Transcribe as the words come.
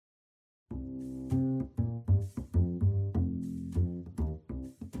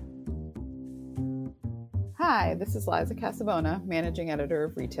Hi, this is Liza Casabona, Managing Editor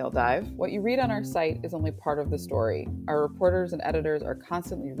of Retail Dive. What you read on our site is only part of the story. Our reporters and editors are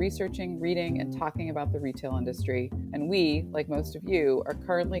constantly researching, reading, and talking about the retail industry, and we, like most of you, are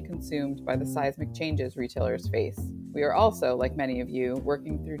currently consumed by the seismic changes retailers face. We are also, like many of you,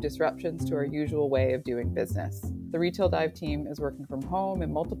 working through disruptions to our usual way of doing business. The Retail Dive team is working from home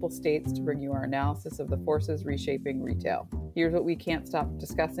in multiple states to bring you our analysis of the forces reshaping retail. Here's what we can't stop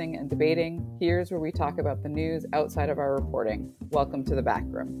discussing and debating. Here's where we talk about the news outside of our reporting. Welcome to the Back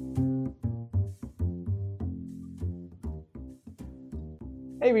Room.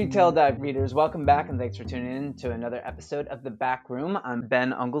 Hey Retail Dive readers, welcome back and thanks for tuning in to another episode of The Back Room. I'm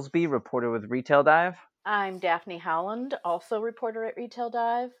Ben Unglesby, reporter with Retail Dive. I'm Daphne Howland, also reporter at Retail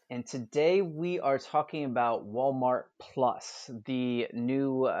Dive. And today we are talking about Walmart Plus, the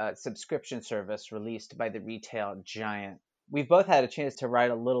new subscription service released by the retail giant. We've both had a chance to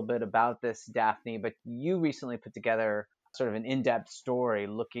write a little bit about this, Daphne, but you recently put together sort of an in-depth story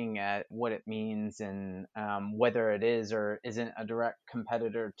looking at what it means and whether it is or isn't a direct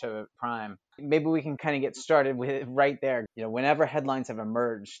competitor to Prime. Maybe we can kind of get started with it right there. You know, whenever headlines have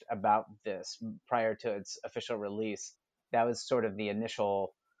emerged about this prior to its official release, that was sort of the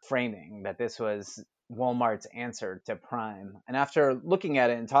initial framing, that this was Walmart's answer to Prime. And after looking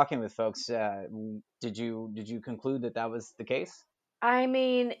at it and talking with folks, did you conclude that that was the case? I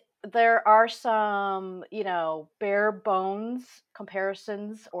mean, there are some, bare bones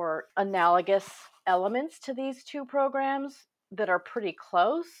comparisons or analogous elements to these two programs that are pretty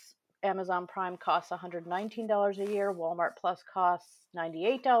close. Amazon Prime costs $119 a year, Walmart Plus costs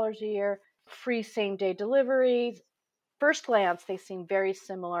 $98 a year, free same-day delivery. First glance, they seem very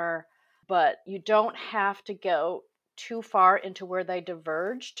similar, but you don't have to go too far into where they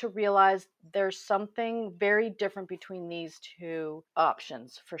diverge to realize there's something very different between these two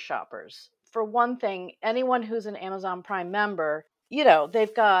options for shoppers. For one thing, anyone who's an Amazon Prime member,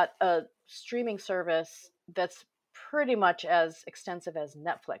 they've got a streaming service that's pretty much as extensive as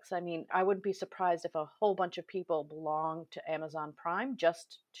Netflix. I mean, I wouldn't be surprised if a whole bunch of people belong to Amazon Prime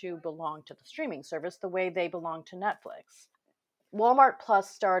just to belong to the streaming service the way they belong to Netflix. Walmart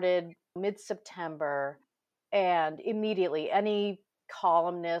Plus started mid-September, and immediately any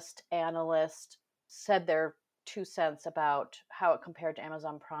columnist, analyst said their 2 cents about how it compared to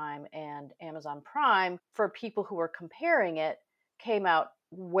Amazon Prime, and Amazon Prime, for people who were comparing it, came out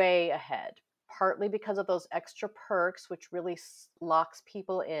way ahead, partly because of those extra perks, which really locks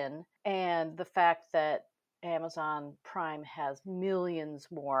people in, and the fact that Amazon Prime has millions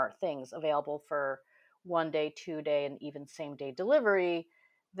more things available for 1 day, 2 day, and even same-day delivery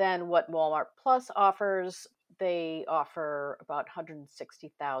than what Walmart Plus offers. They offer about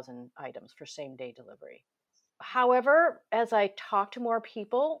 160,000 items for same-day delivery. However, as I talk to more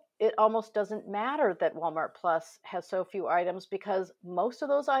people, it almost doesn't matter that Walmart Plus has so few items because most of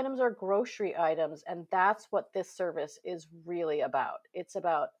those items are grocery items, and that's what this service is really about. It's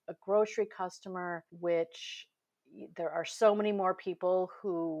about a grocery customer, which there are so many more people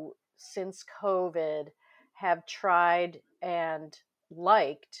who, since COVID, have tried and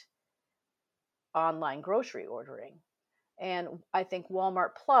liked online grocery ordering. And I think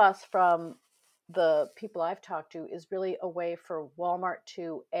Walmart Plus, from the people I've talked to, is really a way for Walmart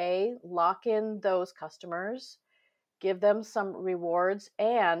to lock in those customers, give them some rewards,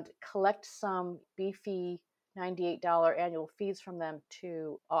 and collect some beefy $98 annual fees from them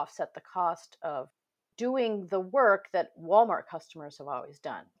to offset the cost of doing the work that Walmart customers have always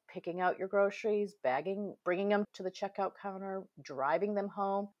done. Picking out your groceries, bagging, bringing them to the checkout counter, driving them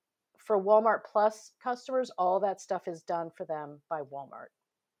home. For Walmart Plus customers, all that stuff is done for them by Walmart.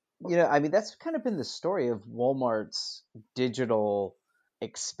 You know, I mean, that's kind of been the story of Walmart's digital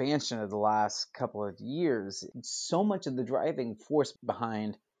expansion of the last couple of years. So much of the driving force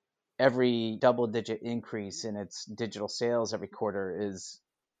behind every double-digit increase in its digital sales every quarter is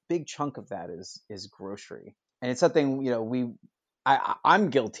big chunk of that is grocery, and it's something I'm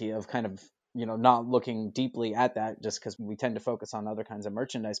guilty of kind of not looking deeply at that just because we tend to focus on other kinds of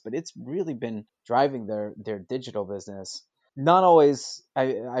merchandise, but it's really been driving their digital business. Not always.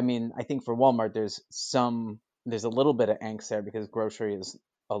 I mean, I think for Walmart, there's a little bit of angst there because grocery is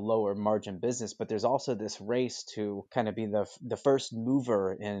a lower margin business, but there's also this race to kind of be the first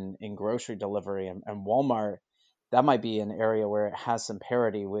mover in grocery delivery, and Walmart, that might be an area where it has some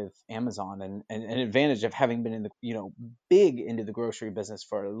parity with Amazon, and an advantage of having been in the big into the grocery business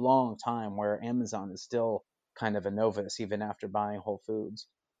for a long time, where Amazon is still kind of a novice even after buying Whole Foods.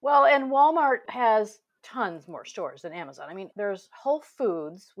 Well, and Walmart has tons more stores than Amazon. I mean, there's Whole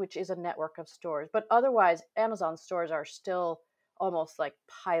Foods, which is a network of stores, but otherwise Amazon stores are still almost like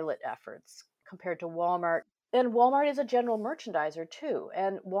pilot efforts, compared to Walmart. And Walmart is a general merchandiser too.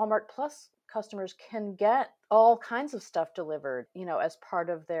 And Walmart Plus customers can get all kinds of stuff delivered, as part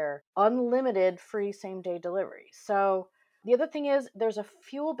of their unlimited free same day delivery. So the other thing is there's a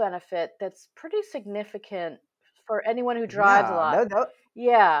fuel benefit that's pretty significant for anyone who drives a Yeah, lot.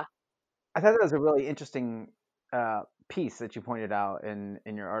 Yeah. I thought that was a really interesting piece that you pointed out in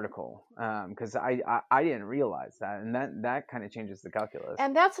your article, because I didn't realize that, and that kind of changes the calculus.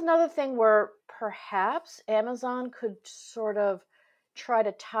 And that's another thing where perhaps Amazon could sort of try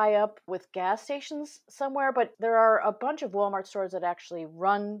to tie up with gas stations somewhere, but there are a bunch of Walmart stores that actually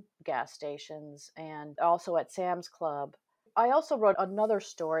run gas stations and also at Sam's Club. I also wrote another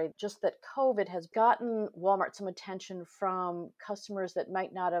story just that COVID has gotten Walmart some attention from customers that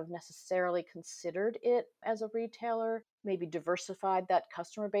might not have necessarily considered it as a retailer, maybe diversified that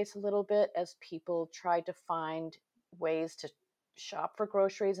customer base a little bit as people tried to find ways to shop for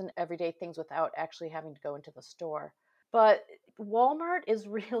groceries and everyday things without actually having to go into the store. But Walmart is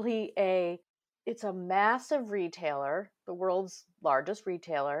really it's a massive retailer, the world's largest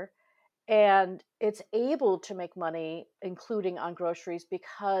retailer, and it's able to make money, including on groceries,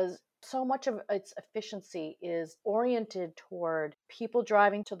 because so much of its efficiency is oriented toward people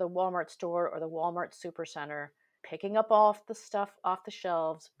driving to the Walmart store or the Walmart supercenter, picking up off the stuff off the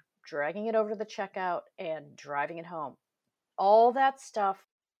shelves, dragging it over to the checkout, and driving it home. All that stuff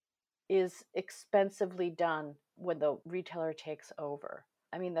is expensively done when the retailer takes over.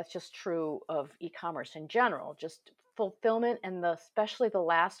 I mean, that's just true of e-commerce in general, just fulfillment and especially the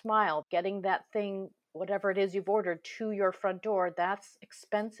last mile, getting that thing, whatever it is you've ordered, to your front door, that's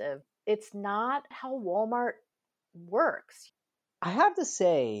expensive. It's not how Walmart works. I have to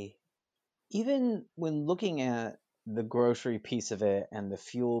say, even when looking at the grocery piece of it and the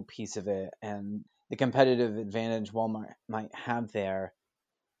fuel piece of it and the competitive advantage Walmart might have there,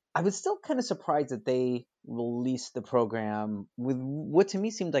 I was still kind of surprised that they released the program with what to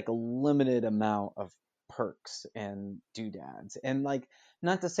me seemed like a limited amount of perks and doodads. And like,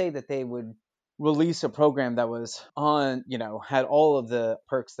 not to say that they would release a program that was on, had all of the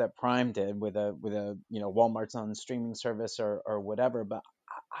perks that Prime did with a Walmart's own streaming service or whatever, but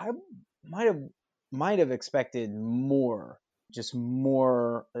I might have expected more, just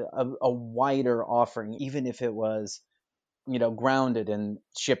more a wider offering, even if it was grounded in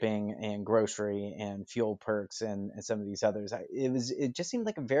shipping and grocery and fuel perks and some of these others. It just seemed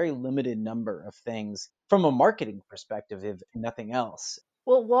like a very limited number of things from a marketing perspective, if nothing else.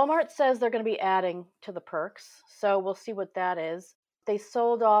 Well, Walmart says they're going to be adding to the perks, so we'll see what that is. They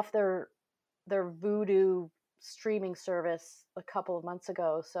sold off their Vudu streaming service a couple of months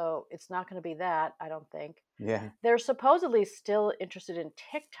ago, so it's not going to be that, I don't think. Yeah. They're supposedly still interested in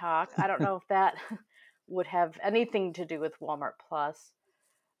TikTok. I don't know if that would have anything to do with Walmart Plus.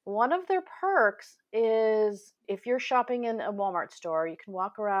 One of their perks is if you're shopping in a Walmart store, you can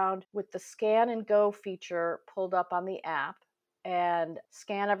walk around with the scan and go feature pulled up on the app and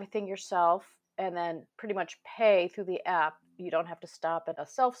scan everything yourself and then pretty much pay through the app. You don't have to stop at a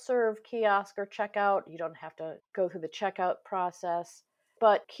self-serve kiosk or checkout. You don't have to go through the checkout process.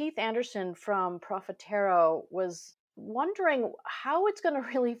 But Keith Anderson from Profitero was wondering how it's going to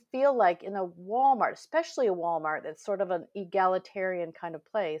really feel like in a Walmart, especially a Walmart that's sort of an egalitarian kind of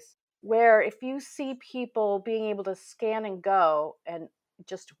place, where if you see people being able to scan and go and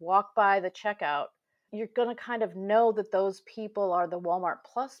just walk by the checkout, you're going to kind of know that those people are the Walmart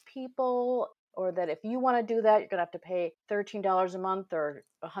Plus people, or that if you want to do that, you're going to have to pay $13 a month or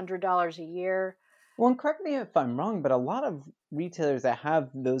 $100 a year. Well, and correct me if I'm wrong, but a lot of retailers that have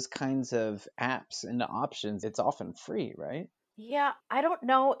those kinds of apps and options, it's often free, right? Yeah, I don't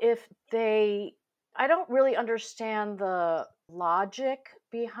know if I don't really understand the logic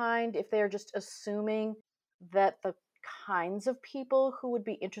behind if they're just assuming that the kinds of people who would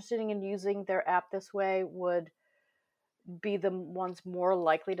be interested in using their app this way would be the ones more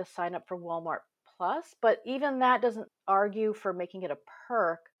likely to sign up for Walmart Plus. But even that doesn't argue for making it a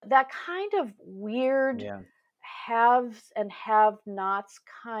perk. That kind of weird haves and have-nots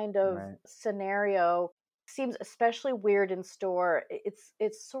kind of scenario seems especially weird in store.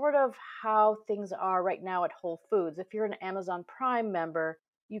 It's sort of how things are right now at Whole Foods. If you're an Amazon Prime member,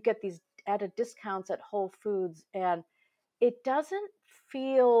 you get these added discounts at Whole Foods, and it doesn't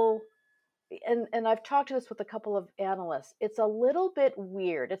feel, and I've talked to this with a couple of analysts, it's a little bit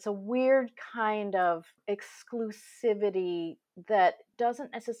weird. It's a weird kind of exclusivity that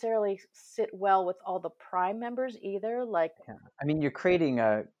doesn't necessarily sit well with all the Prime members either. Like, I mean, you're creating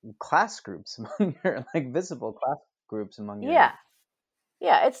class groups among your, like, visible class groups among your...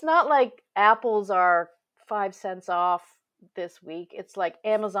 Yeah, it's not like apples are 5 cents off this week. It's like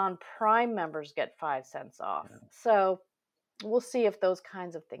Amazon Prime members get 5 cents off. So we'll see if those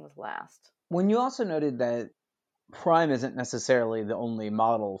kinds of things last. When you also noted that Prime isn't necessarily the only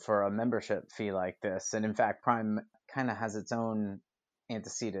model for a membership fee like this, and in fact, Prime kind of has its own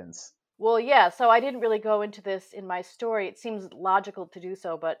antecedents. Well, yeah, so I didn't really go into this in my story. It seems logical to do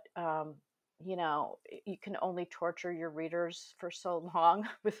so, but you can only torture your readers for so long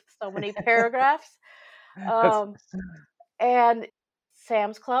with so many paragraphs. Um, and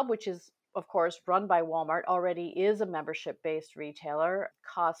Sam's Club, which is of course run by Walmart, already is a membership-based retailer.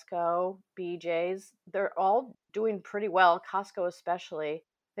 Costco, BJ's, they're all doing pretty well. Costco especially.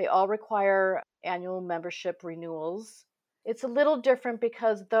 They all require annual membership renewals. It's a little different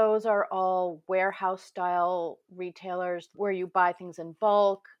because those are all warehouse style retailers where you buy things in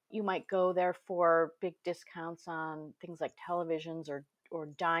bulk. You might go there for big discounts on things like televisions or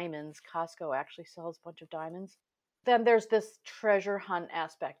diamonds. Costco actually sells a bunch of diamonds. Then there's this treasure hunt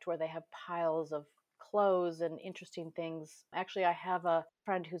aspect where they have piles of clothes and interesting things. Actually, I have a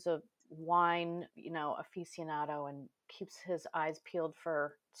friend who's a wine, aficionado and keeps his eyes peeled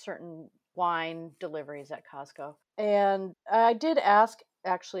for certain wine deliveries at Costco. And I did ask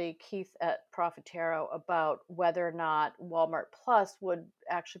actually Keith at Profitero about whether or not Walmart Plus would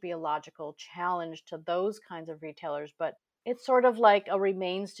actually be a logical challenge to those kinds of retailers, but it's sort of like a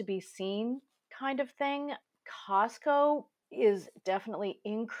remains to be seen kind of thing. Costco is definitely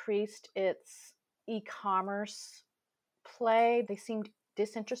increased its e-commerce play. They seemed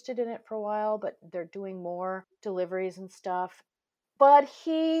disinterested in it for a while, but they're doing more deliveries and stuff. But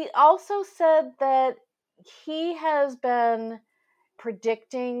he also said that he has been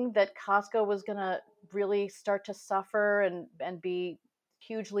predicting that Costco was going to really start to suffer and be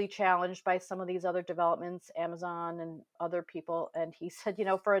hugely challenged by some of these other developments, Amazon and other people. And he said,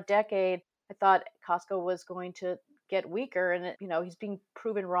 for a decade, I thought Costco was going to get weaker. And, he's being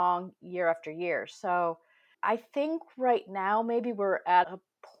proven wrong year after year. So I think right now, maybe we're at a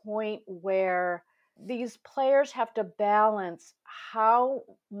point where these players have to balance how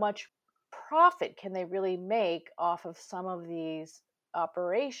much profit can they really make off of some of these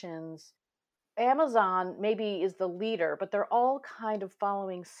operations. Amazon maybe is the leader, but they're all kind of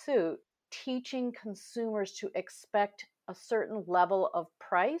following suit, teaching consumers to expect a certain level of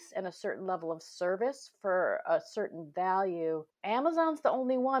price and a certain level of service for a certain value. Amazon's the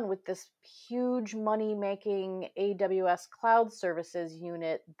only one with this huge money making AWS cloud services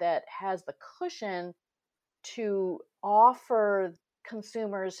unit that has the cushion to offer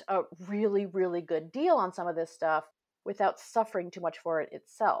consumers a really, really good deal on some of this stuff without suffering too much for it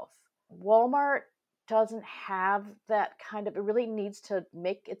itself. Walmart doesn't have that kind of, it really needs to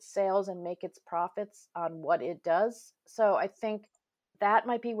make its sales and make its profits on what it does. So I think that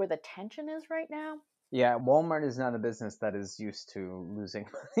might be where the tension is right now. Yeah, Walmart is not a business that is used to losing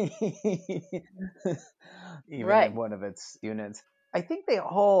money, even Right. in one of its units. I think they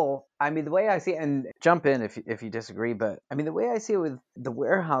all, the way I see it, and jump in if you disagree, but the way I see it with the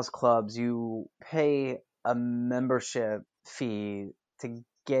warehouse clubs, you pay a membership fee to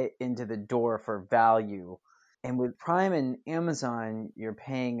get into the door for value. And with Prime and Amazon, you're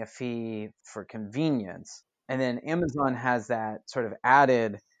paying a fee for convenience. And then Amazon has that sort of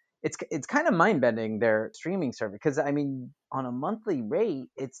added, it's kind of mind bending, their streaming service, because on a monthly rate,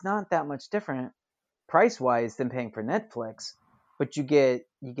 it's not that much different price wise than paying for Netflix, but you get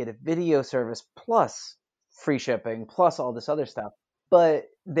a video service plus free shipping plus all this other stuff. But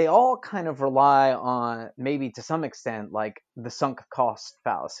they all kind of rely on, maybe to some extent, like the sunk cost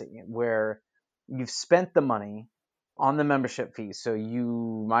fallacy, where you've spent the money on the membership fee, so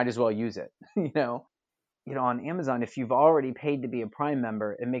you might as well use it. On Amazon, if you've already paid to be a Prime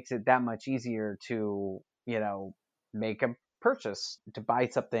member, it makes it that much easier to, make a purchase, to buy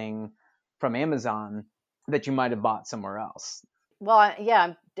something from Amazon that you might have bought somewhere else. Well, yeah,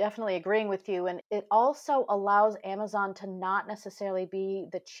 I'm definitely agreeing with you. And it also allows Amazon to not necessarily be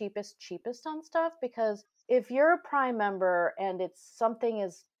the cheapest on stuff, because if you're a Prime member and it's something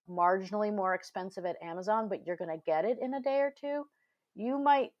is marginally more expensive at Amazon, but you're going to get it in a day or two, you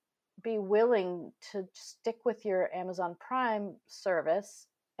might be willing to stick with your Amazon Prime service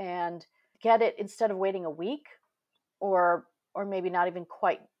and get it instead of waiting a week or maybe not even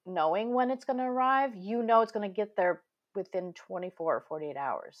quite knowing when it's going to arrive. It's going to get there within 24 or 48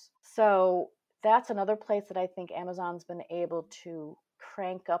 hours. So that's another place that I think Amazon's been able to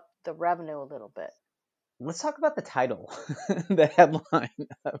crank up the revenue a little bit. Let's talk about the title, the headline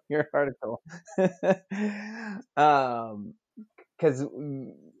of your article. Because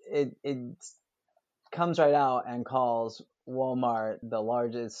it comes right out and calls Walmart the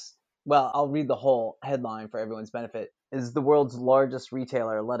largest Well, I'll read the whole headline for everyone's benefit. Is the world's largest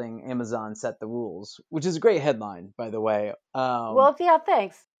retailer letting Amazon set the rules? Which is a great headline, by the way. Well, yeah,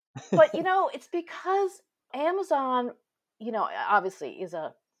 thanks. But, it's because Amazon, obviously is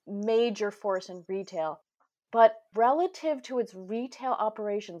a major force in retail, but relative to its retail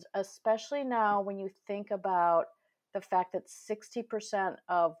operations, especially now when you think about the fact that 60%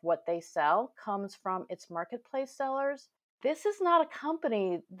 of what they sell comes from its marketplace sellers, this is not a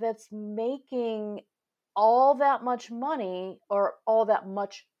company that's making all that much money or all that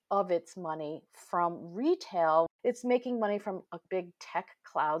much of its money from retail. It's making money from a big tech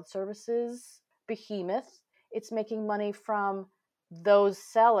cloud services behemoth. It's making money from those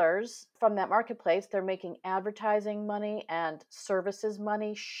sellers from that marketplace. They're making advertising money and services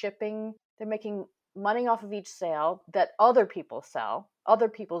money, shipping. They're making money off of each sale that other people sell, other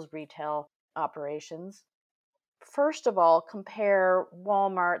people's retail operations. First of all, compare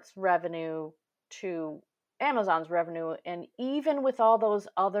Walmart's revenue to Amazon's revenue, and even with all those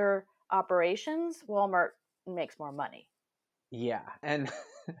other operations, Walmart makes more money. Yeah, and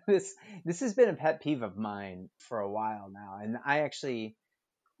this has been a pet peeve of mine for a while now, and I actually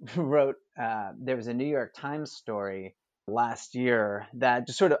wrote. There was a New York Times story last year that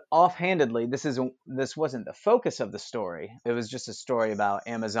just sort of offhandedly. This wasn't the focus of the story. It was just a story about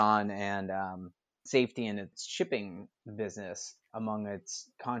Amazon and safety in its shipping business among its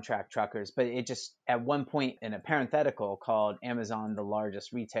contract truckers. But it just, at one point in a parenthetical, called Amazon the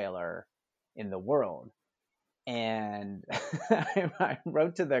largest retailer in the world. And I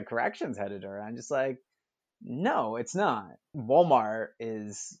wrote to the corrections editor, and I'm just like, no, it's not. Walmart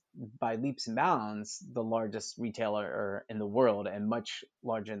is, by leaps and bounds, the largest retailer in the world, and much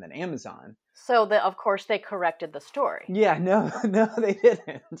larger than Amazon. So, of course, they corrected the story. Yeah, no, they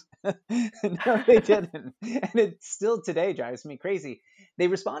didn't. No, they didn't. And it still today drives me crazy. They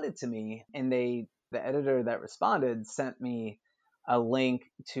responded to me, and the editor that responded sent me a link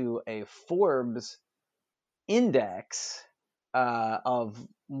to a Forbes index of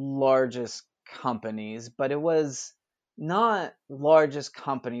largest companies, but it was not largest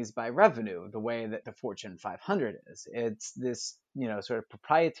companies by revenue the way that the Fortune 500 is. It's this, sort of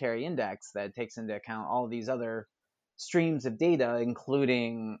proprietary index that takes into account all these other streams of data,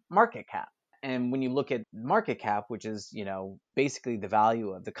 including market cap. And when you look at market cap, which is, basically the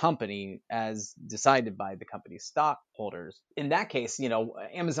value of the company as decided by the company's stockholders, in that case,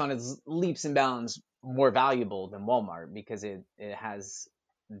 Amazon is leaps and bounds more valuable than Walmart because it has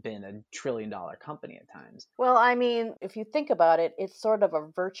been $1 trillion company at times. Well, I mean, if you think about it, it's sort of a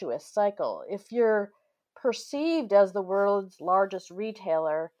virtuous cycle. If you're perceived as the world's largest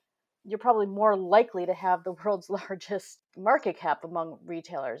retailer, you're probably more likely to have the world's largest market cap among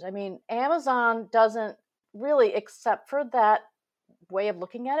retailers. I mean, Amazon doesn't really, except for that way of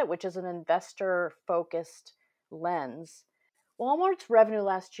looking at it, which is an investor-focused lens. Walmart's revenue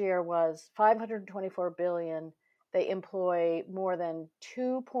last year was $524 billion. They employ more than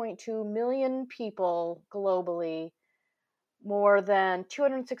 2.2 million people globally, more than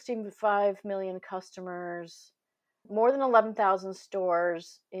 265 million customers, more than 11,000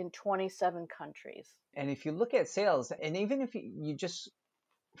 stores in 27 countries. And if you look at sales, and even if you just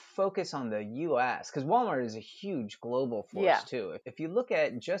focus on the US, because Walmart is a huge global force too. If you look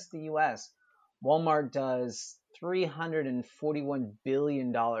at just the US, Walmart does $341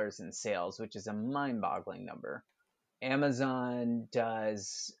 billion in sales, which is a mind-boggling number. Amazon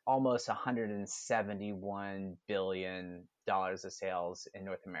does almost $171 billion of sales in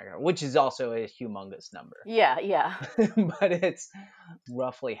North America, which is also a humongous number. Yeah. But it's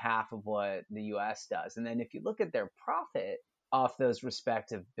roughly half of what the US does. And then if you look at their profit off those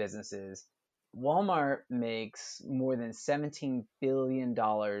respective businesses, Walmart makes more than $17 billion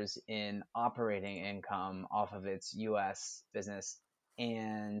in operating income off of its US business,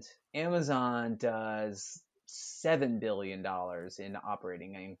 and Amazon does $7 billion in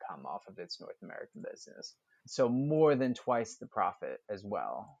operating income off of its North American business. So more than twice the profit as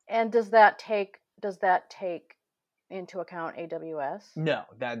well. And does that take into account AWS? No,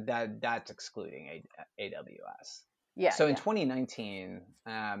 that's excluding AWS. Yeah. So in 2019,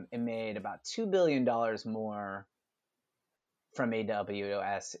 it made about $2 billion more from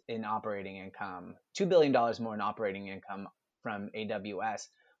AWS in operating income. $2 billion more in operating income from AWS,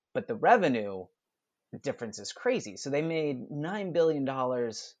 but the revenue difference is crazy. So they made $9 billion,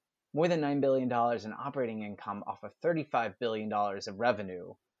 more than $9 billion in operating income off of $35 billion of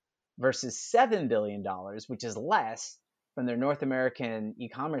revenue versus $7 billion, which is less, from their North American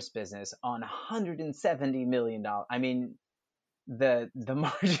e-commerce business on $170 million. I mean, the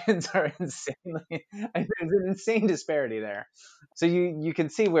margins are insanely, there's an insane disparity there. So you can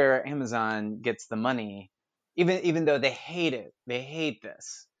see where Amazon gets the money, even though they hate it. They hate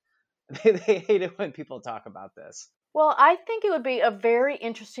this. They hate it when people talk about this. Well, I think it would be a very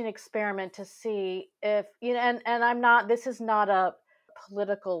interesting experiment to see if, and I'm not, this is not a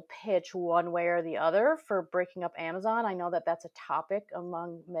political pitch one way or the other for breaking up Amazon. I know that that's a topic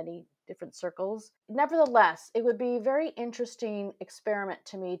among many different circles. Nevertheless, it would be a very interesting experiment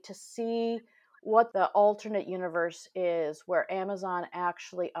to me to see what the alternate universe is where Amazon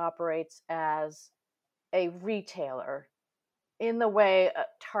actually operates as a retailer in the way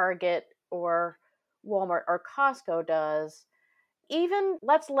Target or Walmart or Costco does. Even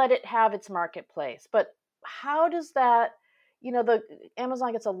let's let it have its marketplace, but how does that, the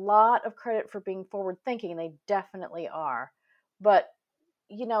Amazon gets a lot of credit for being forward thinking, and they definitely are. But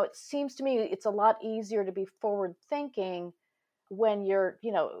it seems to me it's a lot easier to be forward thinking when you're,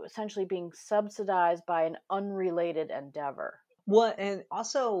 essentially being subsidized by an unrelated endeavor. Well, and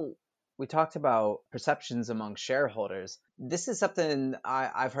also we talked about perceptions among shareholders. This is something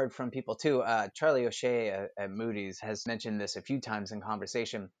I've heard from people too. Charlie O'Shea at Moody's has mentioned this a few times in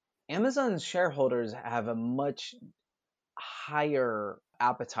conversation. Amazon's shareholders have a much higher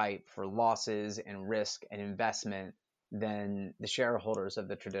appetite for losses and risk and investment than the shareholders of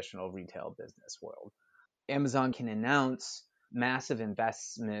the traditional retail business world. Amazon can announce massive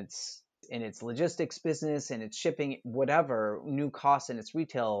investments in its logistics business and its shipping, whatever, new costs in its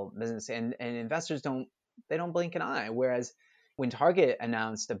retail business, and investors don't blink an eye. Whereas when Target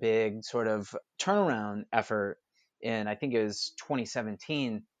announced a big sort of turnaround effort in, I think it was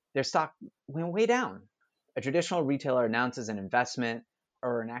 2017, their stock went way down. A traditional retailer announces an investment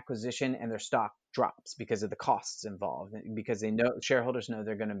or an acquisition and their stock drops because of the costs involved, because they know, shareholders know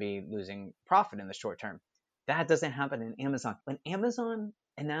they're going to be losing profit in the short term. That doesn't happen in Amazon. When Amazon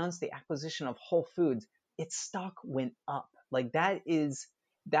announced the acquisition of Whole Foods, its stock went up. Like that is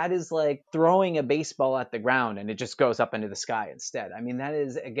like throwing a baseball at the ground and it just goes up into the sky instead. I mean, that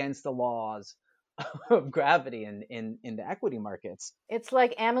is against the laws of gravity in the equity markets. It's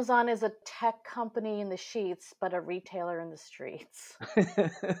like Amazon is a tech company in the sheets, but a retailer in the streets.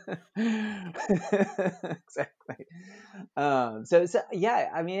 Exactly. So yeah,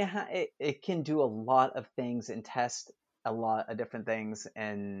 I mean, it can do a lot of things and test a lot of different things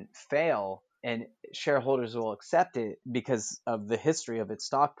and fail, and shareholders will accept it because of the history of its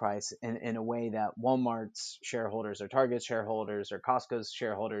stock price in a way that Walmart's shareholders or Target's shareholders or Costco's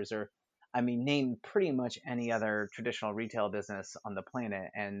shareholders or, I mean, name pretty much any other traditional retail business on the planet,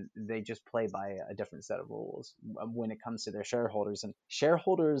 and they just play by a different set of rules when it comes to their shareholders. And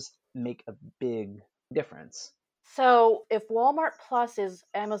shareholders make a big difference. So if Walmart Plus is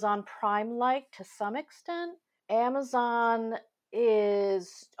Amazon Prime-like to some extent, Amazon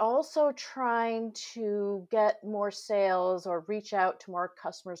is also trying to get more sales or reach out to more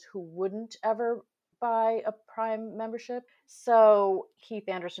customers who wouldn't ever buy a Prime membership. So Keith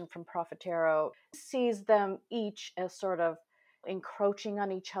Anderson from Profitero sees them each as sort of encroaching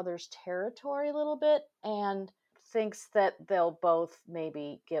on each other's territory a little bit and thinks that they'll both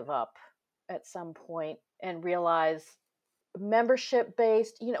maybe give up at some point and realize membership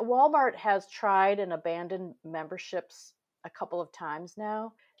based, Walmart has tried and abandoned memberships a couple of times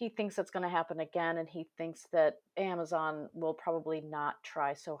now. He thinks that's going to happen again, and he thinks that Amazon will probably not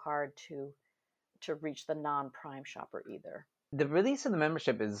try so hard to reach the non-Prime shopper either. The release of the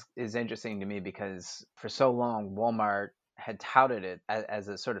membership is interesting to me because for so long Walmart had touted it as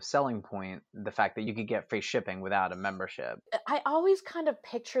a sort of selling point, the fact that you could get free shipping without a membership. I always kind of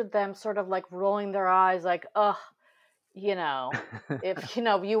pictured them sort of like rolling their eyes like, ugh, if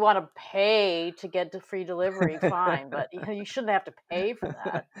you want to pay to get the free delivery, fine, but you shouldn't have to pay for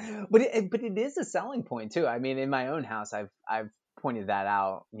that. But it is a selling point too. I mean, in my own house, I've pointed that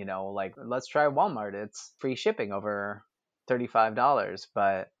out. Like, let's try Walmart. It's free shipping over $35.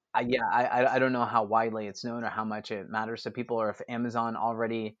 But I don't know how widely it's known or how much it matters to people, or if Amazon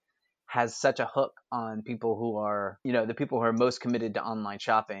already has such a hook on people who are, the people who are most committed to online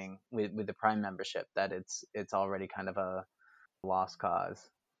shopping with the Prime membership, that it's already kind of a lost cause.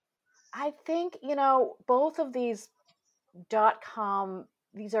 I think, both of these .com,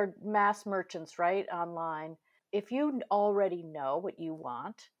 these are mass merchants, right? Online. If you already know what you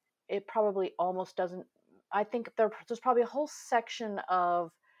want, it probably almost doesn't. I think there's probably a whole section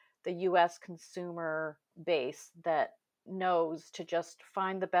of the US consumer base that knows to just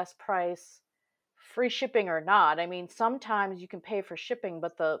find the best price, free shipping or not. I mean, sometimes you can pay for shipping,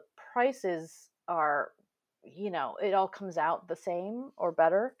 but the prices are, it all comes out the same or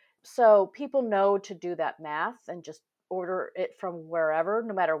better. So people know to do that math and just order it from wherever,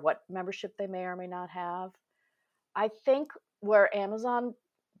 no matter what membership they may or may not have. I think where Amazon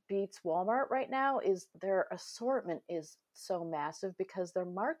beats Walmart right now is their assortment is so massive because their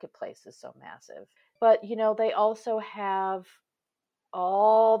marketplace is so massive. But, they also have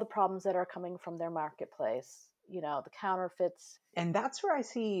all the problems that are coming from their marketplace, the counterfeits. And that's where I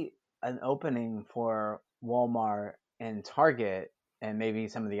see an opening for Walmart and Target and maybe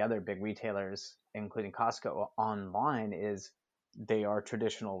some of the other big retailers, including Costco online, is they are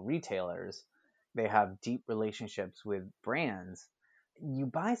traditional retailers. They have deep relationships with brands. You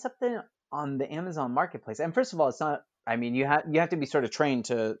buy something on the Amazon marketplace, and first of all, it's not. I mean, you have to be sort of trained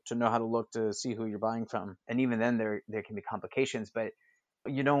to know how to look to see who you're buying from, and even then there can be complications. But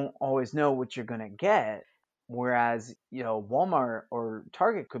you don't always know what you're gonna get. Whereas, Walmart or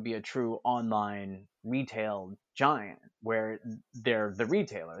Target could be a true online retail giant where they're the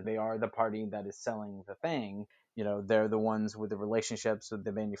retailer. They are the party that is selling the thing. They're the ones with the relationships with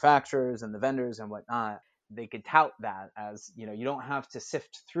the manufacturers and the vendors and whatnot. They could tout that as, you don't have to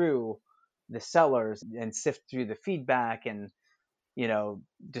sift through the sellers and sift through the feedback and,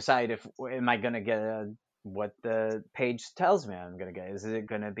 decide if, am I going to get what the page tells me I'm going to get? Is it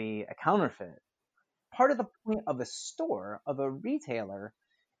going to be a counterfeit? Part of the point of a store, of a retailer,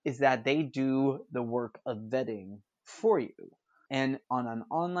 is that they do the work of vetting for you. And on an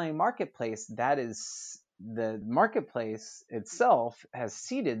online marketplace, that is the marketplace itself has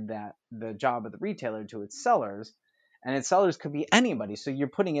ceded that the job of the retailer to its sellers, and its sellers could be anybody. So you're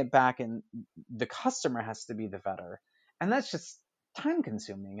putting it back, and the customer has to be the vetter, and that's just time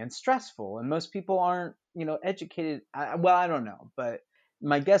consuming and stressful. And most people aren't, educated. Well, I don't know, but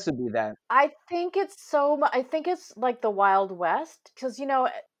my guess would be that. I think I think it's like the Wild West because,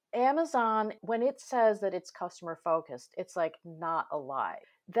 Amazon, when it says that it's customer focused, it's like not a lie.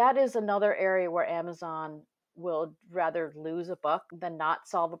 That is another area where Amazon will rather lose a buck than not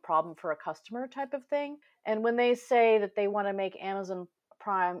solve a problem for a customer type of thing. And when they say that they want to make Amazon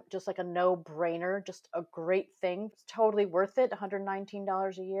Prime just like a no-brainer, just a great thing, it's totally worth it,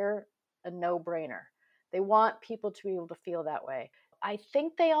 $119 a year, a no-brainer. They want people to be able to feel that way. I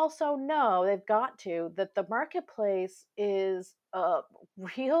think they also know they've got to that the marketplace is a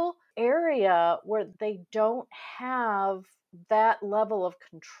real area where they don't have that level of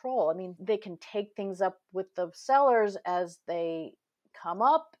control. I mean, they can take things up with the sellers as they come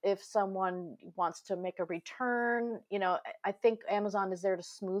up. If someone wants to make a return, I think Amazon is there to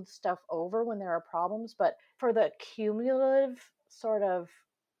smooth stuff over when there are problems. But for the cumulative sort of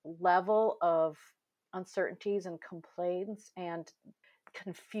level of uncertainties and complaints and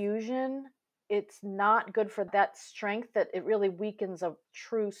confusion, it's not good for that strength, that it really weakens a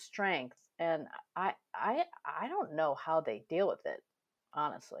true strength. And I don't know how they deal with it,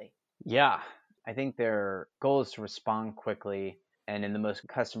 honestly. Yeah, I think their goal is to respond quickly and in the most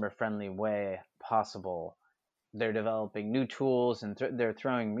customer friendly way possible. They're developing new tools and they're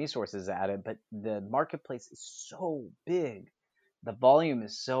throwing resources at it, but the marketplace is so big. The volume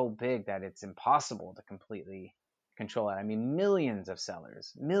is so big that it's impossible to completely control it. I mean, millions of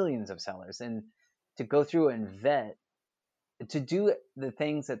sellers. And to go through and vet, to do the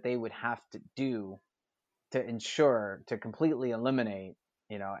things that they would have to do to ensure, to completely eliminate,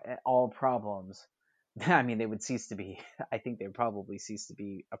 all problems, I mean, they would cease to be, I think they would probably cease to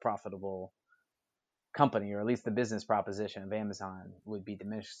be a profitable company, or at least the business proposition of Amazon would be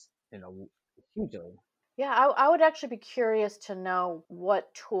diminished, hugely. Yeah, I would actually be curious to know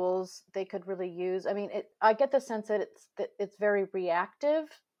what tools they could really use. I mean, I get the sense that it's very reactive.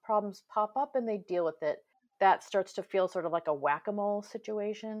 Problems pop up and they deal with it. That starts to feel sort of like a whack-a-mole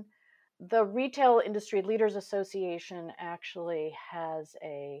situation. The Retail Industry Leaders Association actually has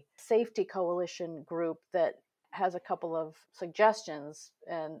a safety coalition group that has a couple of suggestions,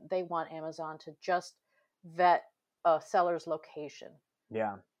 and they want Amazon to just vet a seller's location.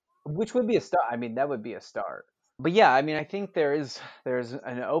 Yeah, which would be a start. I mean, that would be a start. But yeah, I mean, I think there's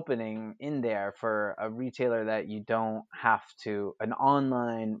an opening in there for a retailer that you don't have to, an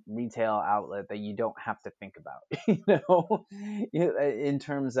online retail outlet that you don't have to think about, in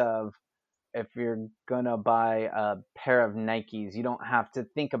terms of, if you're gonna buy a pair of Nikes, you don't have to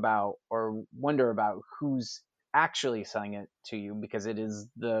think about or wonder about who's actually selling it to you, because it is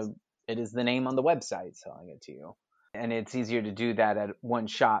the name on the website selling it to you. And it's easier to do that at one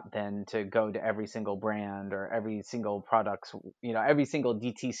shop than to go to every single brand or every single products, every single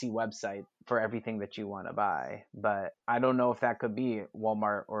DTC website for everything that you want to buy. But I don't know if that could be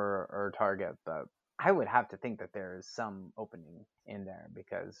Walmart or Target, but I would have to think that there is some opening in there,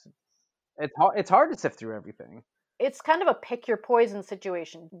 because it's hard to sift through everything. It's kind of a pick your poison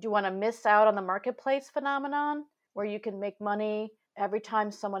situation. Do you want to miss out on the marketplace phenomenon? where you can make money every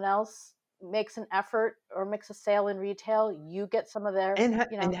time someone else makes an effort or makes a sale in retail. You get some of their, And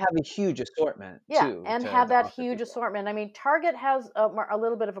you and know, have a huge assortment yeah, too and to have that offer huge people. assortment. I mean, Target has a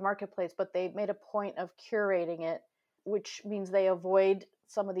little bit of a marketplace, but they made a point of curating it, which means they avoid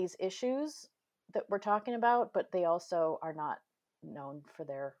some of these issues that we're talking about, but they also are not known for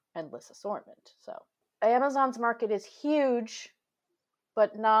their endless assortment. So Amazon's market is huge,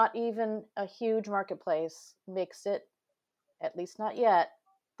 but not even a huge marketplace makes it, at least not yet,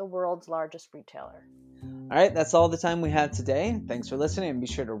 the world's largest retailer. All right, that's all the time we have today. Thanks for listening, and be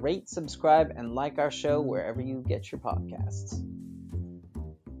sure to rate, subscribe, and like our show wherever you get your podcasts.